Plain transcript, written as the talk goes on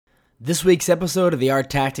This week's episode of the Art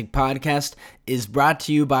Tactic Podcast is brought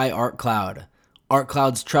to you by ArtCloud.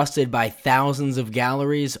 ArtCloud's trusted by thousands of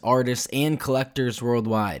galleries, artists, and collectors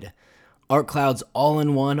worldwide. ArtCloud's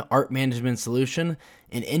all-in-one art management solution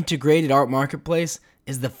and integrated art marketplace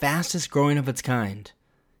is the fastest growing of its kind.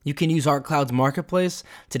 You can use ArtCloud's marketplace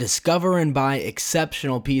to discover and buy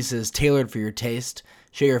exceptional pieces tailored for your taste,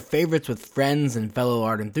 share your favorites with friends and fellow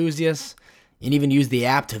art enthusiasts, and even use the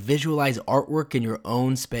app to visualize artwork in your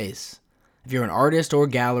own space. If you're an artist or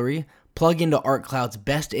gallery, plug into ArtCloud's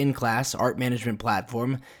best-in-class art management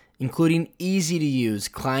platform, including easy-to-use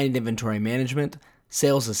client and inventory management,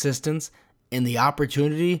 sales assistance, and the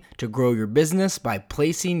opportunity to grow your business by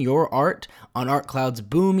placing your art on ArtCloud's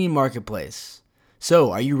booming marketplace.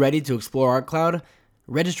 So, are you ready to explore ArtCloud?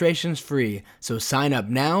 Registration's free, so sign up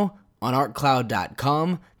now on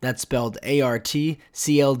artcloud.com. That's spelled ARTCLD.com.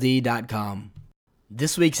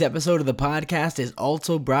 This week's episode of the podcast is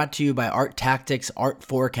also brought to you by Art Tactics Art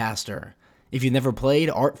Forecaster. If you've never played,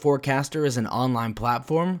 Art Forecaster is an online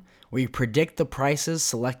platform where you predict the prices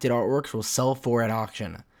selected artworks will sell for at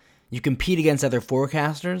auction. You compete against other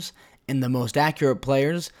forecasters, and the most accurate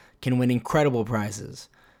players can win incredible prizes.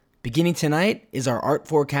 Beginning tonight is our Art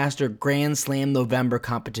Forecaster Grand Slam November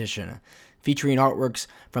competition, featuring artworks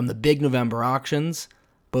from the big November auctions,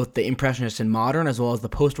 both the Impressionist and Modern, as well as the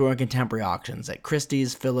post-war and contemporary auctions at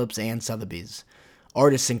Christie's, Phillips, and Sotheby's.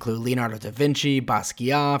 Artists include Leonardo da Vinci,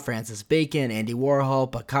 Basquiat, Francis Bacon, Andy Warhol,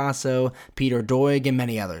 Picasso, Peter Doig, and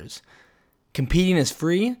many others. Competing is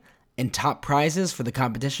free, and top prizes for the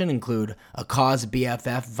competition include a KAWS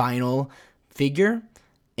BFF vinyl figure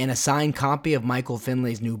and a signed copy of Michael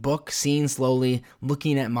Finley's new book, Seeing Slowly,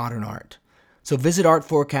 Looking at Modern Art. So visit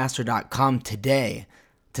artforecaster.com today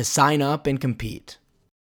to sign up and compete.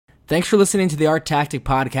 Thanks for listening to the Art Tactic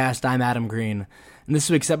Podcast. I'm Adam Green. In this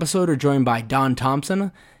week's episode, we're joined by Don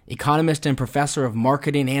Thompson, economist and professor of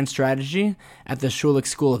marketing and strategy at the Schulich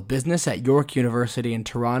School of Business at York University in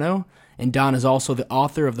Toronto. And Don is also the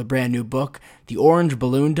author of the brand new book, The Orange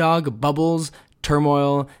Balloon Dog, Bubbles,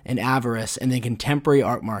 Turmoil, and Avarice in the Contemporary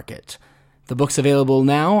Art Market. The book's available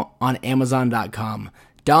now on Amazon.com.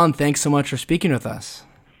 Don, thanks so much for speaking with us.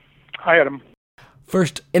 Hi, Adam.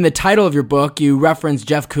 First, in the title of your book, you reference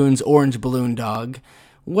Jeff Koons' Orange Balloon Dog.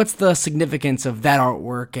 What's the significance of that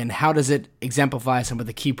artwork, and how does it exemplify some of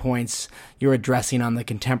the key points you're addressing on the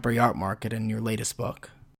contemporary art market in your latest book?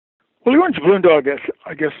 Well, the Orange Balloon Dog,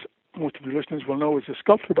 I guess most of your listeners will know, is a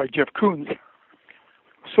sculpture by Jeff Koons,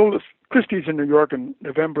 sold at Christie's in New York in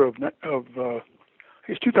November of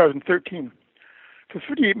 2013 for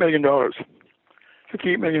 $58 million.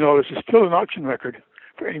 $58 million is still an auction record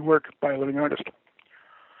for any work by a living artist.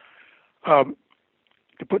 To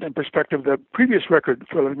put in perspective, the previous record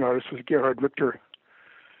for a living artist was Gerhard Richter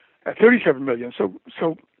at $37 million. So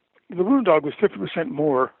the Balloon Dog was 50%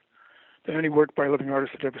 more than any work by a living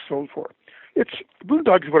artist had ever sold for. The Balloon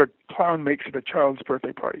Dog is what a clown makes at a child's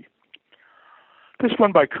birthday party. This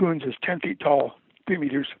one by Koons is 10 feet tall, 3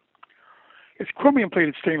 meters. It's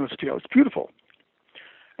chromium-plated stainless steel. It's beautiful.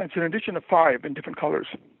 And it's an edition of 5 in different colors.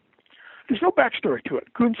 There's no backstory to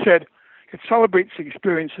it. Koons said it celebrates the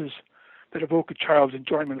experiences that evoke a child's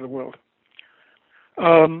enjoyment of the world.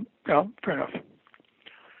 Well, fair enough.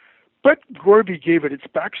 But Gorby gave it its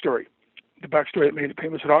backstory, the backstory that made it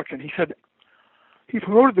famous at auction. He said, he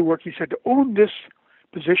promoted the work. He said, to own this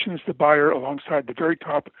positions the buyer alongside the very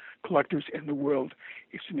top collectors in the world.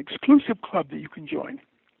 It's an exclusive club that you can join.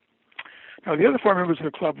 Now, the other 4 members of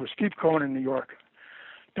the club were Steve Cohen in New York,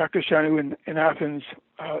 Dr. Chanou in Athens,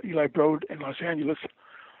 Eli Broad in Los Angeles,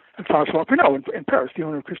 and François Pinault in Paris, the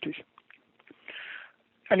owner of Christie's.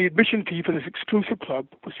 And the admission fee for this exclusive club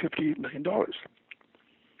was $58 million.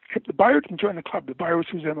 If the buyer can join the club, the buyer was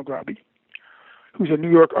Suzanne Mugrabi, who's a New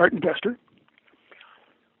York art investor,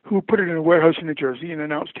 who put it in a warehouse in New Jersey and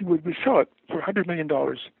announced he would resell it for $100 million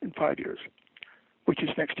in 5 years, which is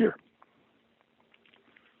next year.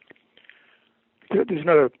 There's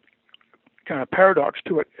another kind of paradox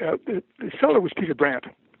to it. The seller was Peter Brandt,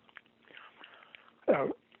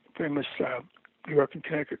 famous New York and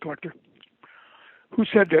Connecticut collector, who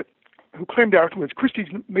claimed afterwards, Christie's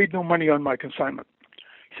made no money on my consignment.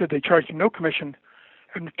 He said they charged him no commission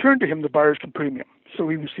and returned to him the buyer's premium. So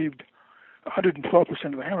he received 112%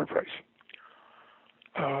 of the hammer price.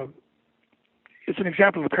 It's an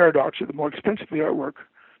example of the paradox that the more expensive the artwork,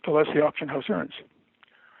 the less the auction house earns.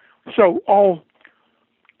 So all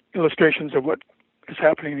illustrations of what is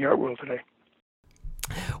happening in the art world today.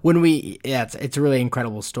 It's a really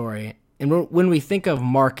incredible story. And when we think of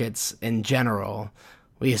markets in general,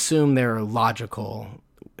 we assume they're logical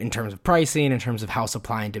in terms of pricing, in terms of how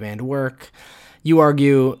supply and demand work. You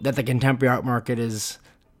argue that the contemporary art market is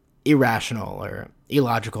irrational or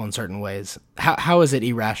illogical in certain ways. How is it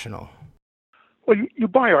irrational? Well, you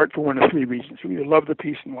buy art for one of three reasons. You either love the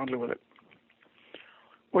piece and want to live with it,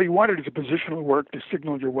 or you want it as a positional work to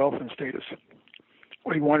signal your wealth and status,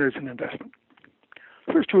 or you want it as an investment.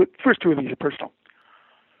 First two of these are personal.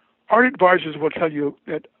 Art advisors will tell you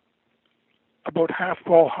that about half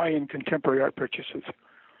of all high-end contemporary art purchases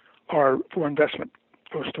are for investment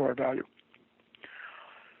or store value.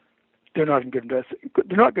 They're not good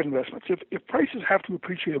investments. If prices have to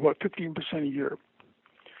appreciate about 15% a year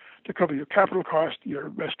to cover your capital cost, your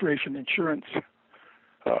restoration insurance,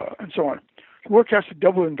 and so on, the work has to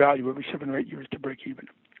double in value every 7 or 8 years to break even.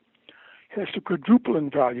 It has to quadruple in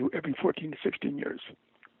value every 14 to 16 years.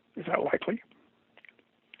 Is that likely?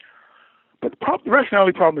 But the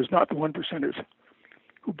rationality problem is not the 1%ers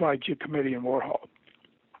who buy Giacometti and Warhol.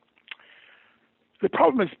 The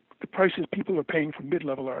problem is the prices people are paying for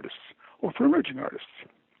mid-level artists or for emerging artists.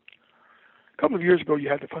 A couple of years ago, you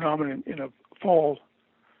had the phenomenon in a fall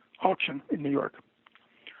auction in New York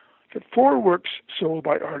that 4 works sold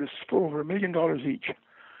by artists for over $1 million each.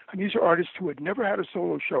 And these are artists who had never had a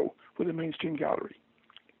solo show with a mainstream gallery.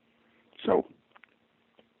 So,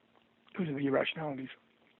 those are the irrationalities.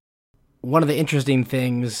 One of the interesting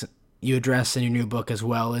things you address in your new book as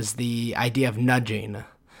well is the idea of nudging.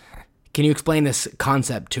 Can you explain this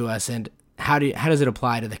concept to us, and how does it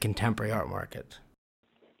apply to the contemporary art market?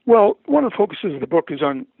 Well, one of the focuses of the book is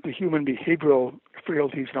on the human behavioral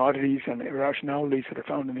frailties and oddities and irrationalities that are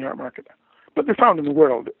found in the art market. But they're found in the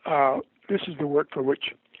world. This is the work for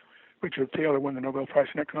which Richard Thaler won the Nobel Prize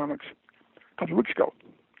in Economics a couple of weeks ago.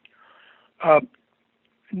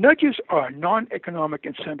 Nudges are a non-economic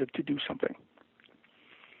incentive to do something.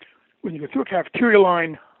 When you go through a cafeteria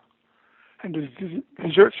line and the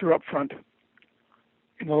desserts are up front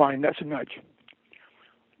in the line, that's a nudge.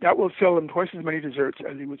 That will sell them twice as many desserts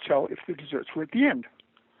as they would sell if the desserts were at the end,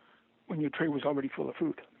 when your tray was already full of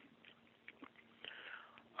food.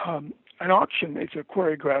 An auction is a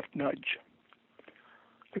choreographed nudge.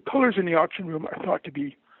 The colors in the auction room are thought to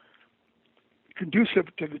be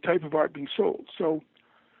conducive to the type of art being sold. So,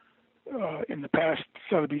 in the past,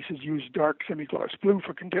 Sotheby's has used dark semi-gloss blue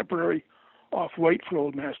for contemporary, off-white for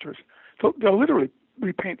old masters. So they'll literally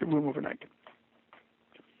repaint the room overnight.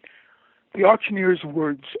 The auctioneer's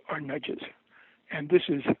words are nudges, and this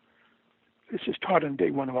is taught on day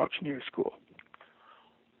one of auctioneer school.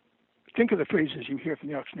 Think of the phrases you hear from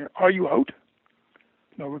the auctioneer. Are you out?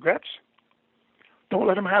 No regrets? Don't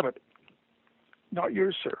let him have it. Not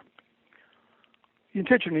yours, sir. The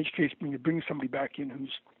intention in each case being to bring somebody back in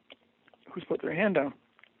who's put their hand down.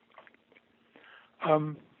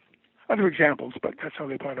 Other examples, but that's how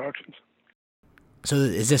they buy at auctions. So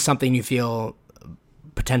is this something you feel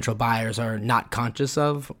potential buyers are not conscious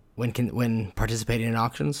of when participating in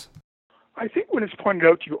auctions? I think when it's pointed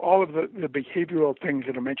out to you, all of the behavioral things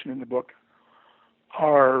that are mentioned in the book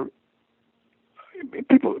are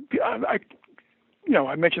people.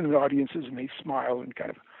 I mention the audiences and they smile and kind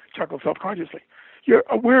of chuckle self-consciously. You're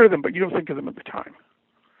aware of them, but you don't think of them at the time.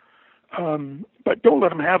 But don't let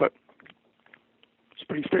them have it. It's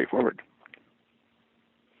pretty straightforward.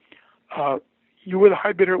 You were the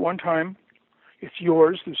high bidder at one time. It's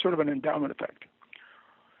yours. There's sort of an endowment effect.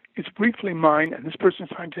 It's briefly mine, and this person's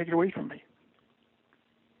trying to take it away from me.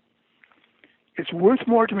 It's worth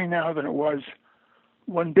more to me now than it was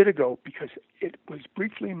one bit ago because it was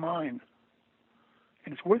briefly mine.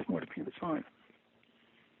 And it's worth more to me if it's mine.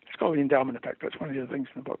 It's called the endowment effect. That's one of the other things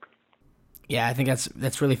in the book. Yeah, I think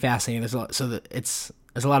that's really fascinating. There's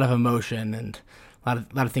a lot of emotion and a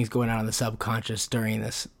lot of things going on in the subconscious during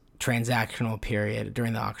this transactional period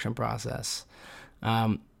during the auction process.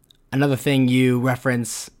 Another thing you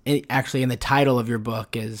reference actually in the title of your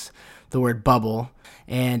book is the word bubble,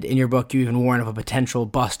 and in your book you even warn of a potential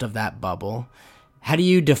bust of that bubble. How do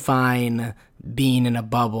you define being in a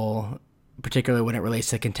bubble, particularly when it relates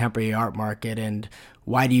to the contemporary art market, and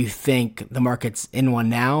why do you think the market's in one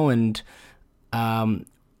now, and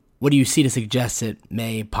what do you see to suggest it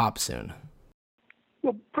may pop soon?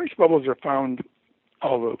 Well, price bubbles are found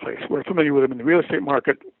all over the place. We're familiar with them in the real estate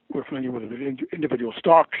market. We're familiar with them in individual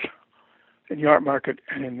stocks, in the art market,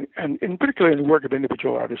 and in particularly in the work of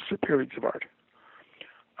individual artists at periods of art.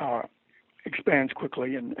 Expands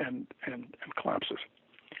quickly and collapses.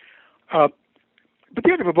 But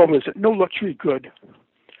the end of a bubble is that no luxury good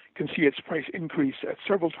can see its price increase at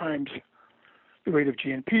several times the rate of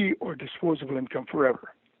GNP or disposable income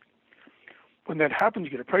forever. When that happens, you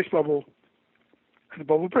get a price bubble, and the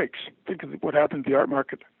bubble breaks. Think of what happened to the art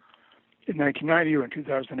market in 1990 or in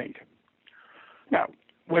 2008. Now,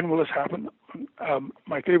 when will this happen?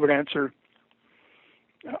 My favorite answer,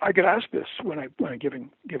 I get asked this when I'm giving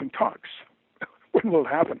talks. When will it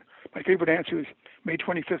happen? My favorite answer is May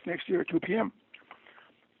 25th next year at 2 p.m.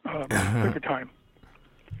 Pick a time.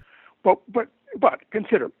 But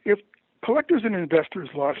consider, if collectors and investors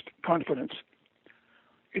lost confidence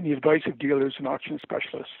in the advice of dealers and auction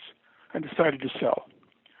specialists and decided to sell,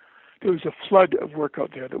 there was a flood of work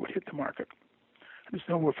out there that would hit the market. There's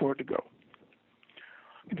nowhere for it to go.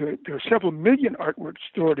 There are several million artworks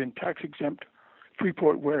stored in tax-exempt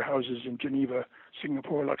Freeport warehouses in Geneva,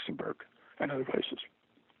 Singapore, Luxembourg, and other places.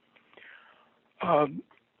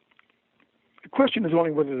 The question is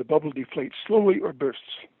only whether the bubble deflates slowly or bursts.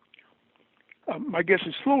 My guess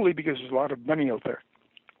is slowly because there's a lot of money out there,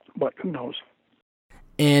 but who knows?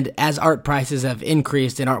 And as art prices have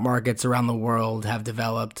increased and art markets around the world have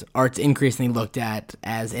developed, art's increasingly looked at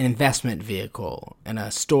as an investment vehicle and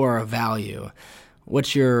a store of value.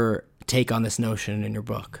 What's your take on this notion in your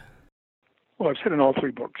book? Well, I've said in all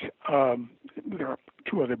three books. There are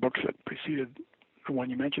two other books that preceded the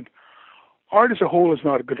one you mentioned. Art as a whole is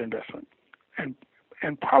not a good investment, and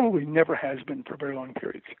probably never has been for very long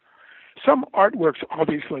periods. Some artworks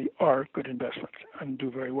obviously are good investments and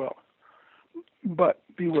do very well. But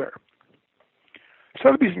beware.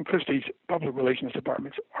 Sotheby's and Christie's public relations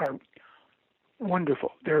departments are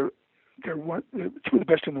wonderful. They're two of the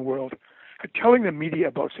best in the world at telling the media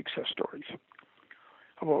about success stories,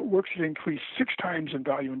 about works that increase 6 times in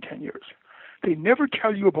value in 10 years. They never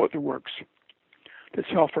tell you about the works that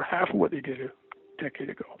sell for half of what they did a decade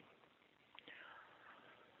ago.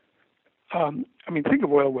 Think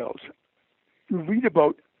of oil wells. You read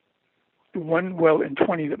about the one well in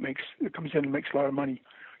 20 that comes in and makes a lot of money.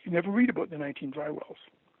 You never read about the 19 dry wells.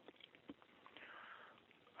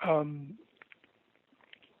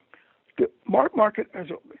 The art market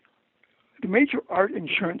the major art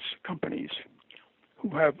insurance companies who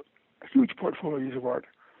have huge portfolios of art,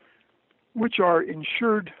 which are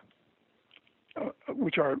insured,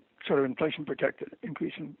 which are sort of inflation protected,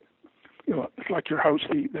 increasing, it's like your house,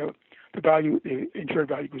 the value, the insured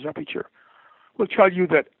value goes up each year, will tell you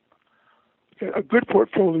that a good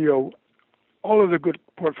portfolio, all of the good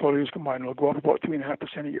portfolios combined will go up about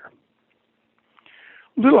 3.5% a year.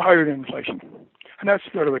 A little higher than inflation. And that's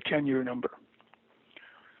sort of a 10-year number.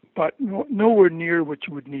 But nowhere near what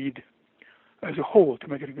you would need as a whole to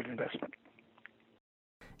make it a good investment.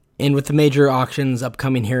 And with the major auctions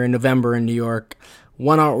upcoming here in November in New York,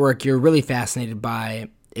 one artwork you're really fascinated by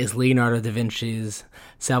is Leonardo da Vinci's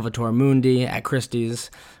Salvator Mundi at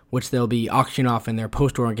Christie's, which they'll be auctioning off in their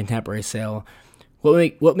post-war and contemporary sale.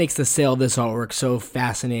 What makes the sale of this artwork so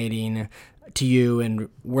fascinating to you and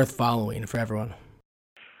worth following for everyone?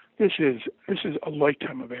 This is a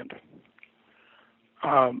lifetime event.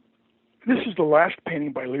 This is the last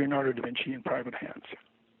painting by Leonardo da Vinci in private hands.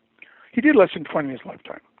 He did less than 20 in his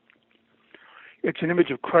lifetime. It's an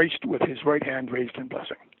image of Christ with his right hand raised in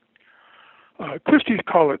blessing. Christie's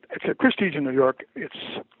call it. It's at Christie's in New York. It's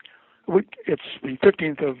the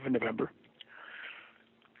 15th of November.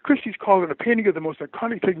 Christie's called it a painting of the most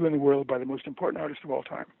iconic figure in the world by the most important artist of all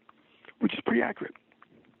time, which is pretty accurate.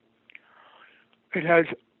 It has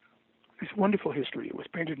this wonderful history. It was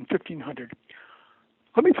painted in 1500.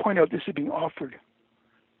 Let me point out this is being offered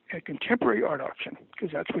at a contemporary art auction,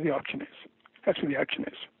 because that's where the auction is. That's where the action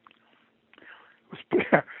is.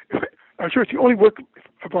 I'm sure it's the only work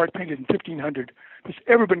of art painted in 1500 that's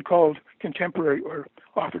ever been called contemporary or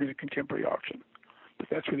offered at a contemporary auction. But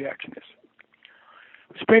that's where the action is.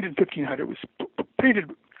 It was painted in 1500. It was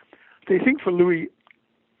painted, they think, for Louis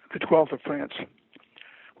XII of France. It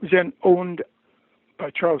was then owned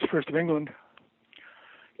by Charles I of England.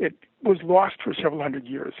 It was lost for several hundred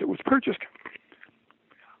years. It was purchased,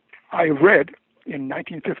 I read, in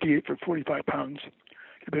 1958 for £45.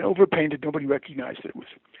 It had been overpainted. Nobody recognized it. It was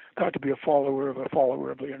thought to be a follower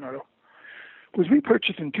of Leonardo. It was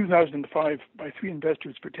repurchased in 2005 by 3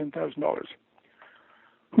 investors for $10,000,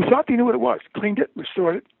 who thought they knew what it was, cleaned it,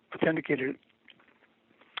 restored it, authenticated it.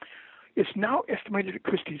 It's now estimated at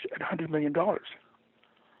Christie's at $100 million,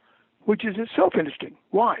 which is itself interesting.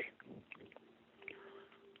 Why?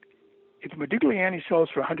 If Modigliani sells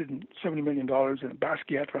for $170 million and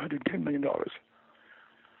Basquiat for $110 million,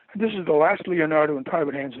 and this is the last Leonardo in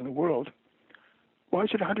private hands in the world, why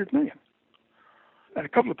is it $100 million? And a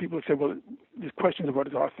couple of people have said, well, there's questions about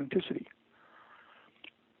its authenticity.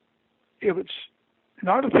 If it's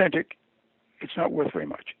not authentic, it's not worth very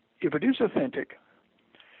much. If it is authentic,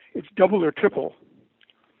 it's double or triple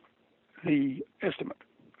the estimate.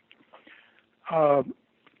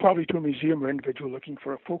 Probably to a museum or individual looking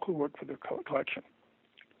for a focal work for their collection.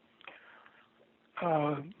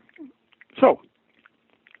 So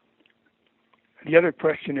the other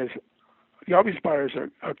question is, the obvious buyers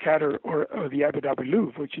are Qatar or the Abu Dhabi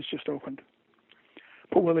Louvre, which has just opened.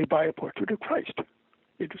 But will they buy a portrait of Christ?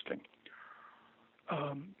 Interesting.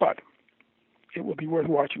 But it will be worth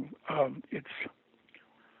watching. It's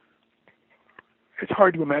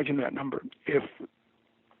hard to imagine that number. If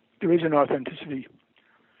there is an authenticity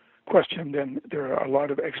question, then there are a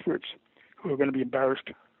lot of experts who are going to be embarrassed.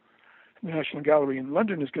 The National Gallery in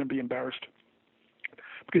London is going to be embarrassed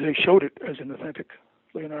because they showed it as an authentic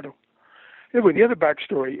Leonardo. Anyway, the other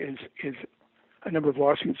backstory is a number of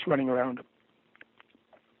lawsuits running around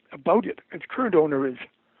about it. Its current owner is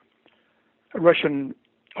a Russian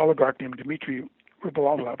oligarch named Dmitry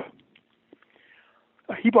Rybolovlev.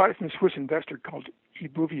 He bought it from a Swiss investor called E.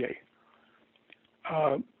 Bouvier.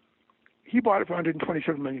 He bought it for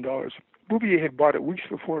 $127 million. Bouvier had bought it weeks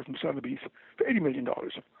before from Sotheby's for $80 million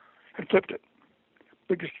and flipped it.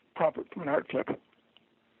 Biggest profit from an art flip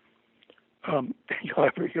you'll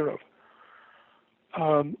ever hear of.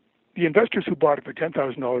 The investors who bought it for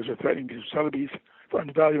 $10,000 are threatening to sue Sotheby's for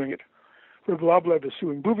undervaluing it. Rybolovlev is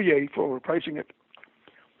suing Bouvier for overpricing it.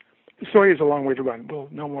 The story is a long way to run. We'll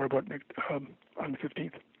know more about it on the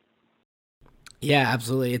 15th. Yeah,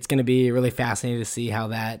 absolutely. It's going to be really fascinating to see how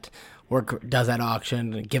that work does at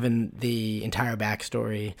auction, given the entire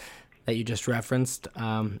backstory that you just referenced.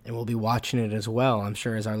 And we'll be watching it as well, I'm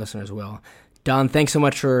sure, as our listeners will. Don, thanks so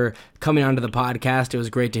much for coming onto the podcast. It was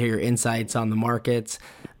great to hear your insights on the markets.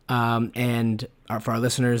 And for our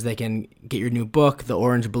listeners, they can get your new book, The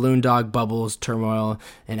Orange Balloon Dog, Bubbles, Turmoil,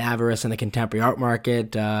 and Avarice in the Contemporary Art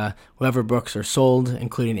Market, wherever books are sold,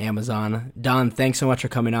 including Amazon. Don, thanks so much for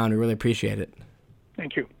coming on. We really appreciate it.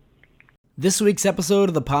 Thank you. This week's episode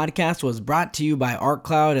of the podcast was brought to you by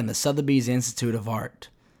ArtCloud and the Sotheby's Institute of Art.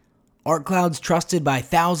 ArtCloud's trusted by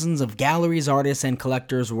thousands of galleries, artists, and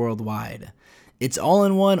collectors worldwide. Its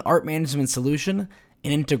all-in-one art management solution,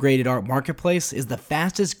 an integrated art marketplace, is the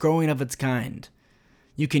fastest growing of its kind.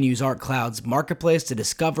 You can use ArtCloud's marketplace to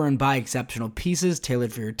discover and buy exceptional pieces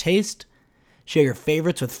tailored for your taste, share your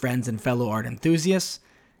favorites with friends and fellow art enthusiasts,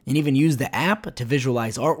 and even use the app to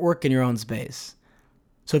visualize artwork in your own space.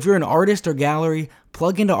 So if you're an artist or gallery,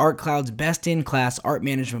 plug into ArtCloud's best-in-class art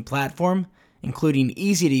management platform, including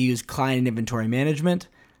easy-to-use client and inventory management,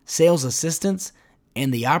 sales assistance,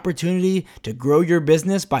 and the opportunity to grow your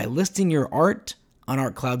business by listing your art on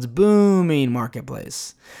ArtCloud's booming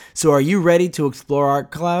marketplace. So are you ready to explore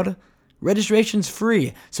ArtCloud? Registration's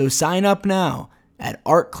free, so sign up now at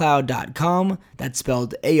artcloud.com. That's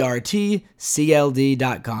spelled ARTCLD.com.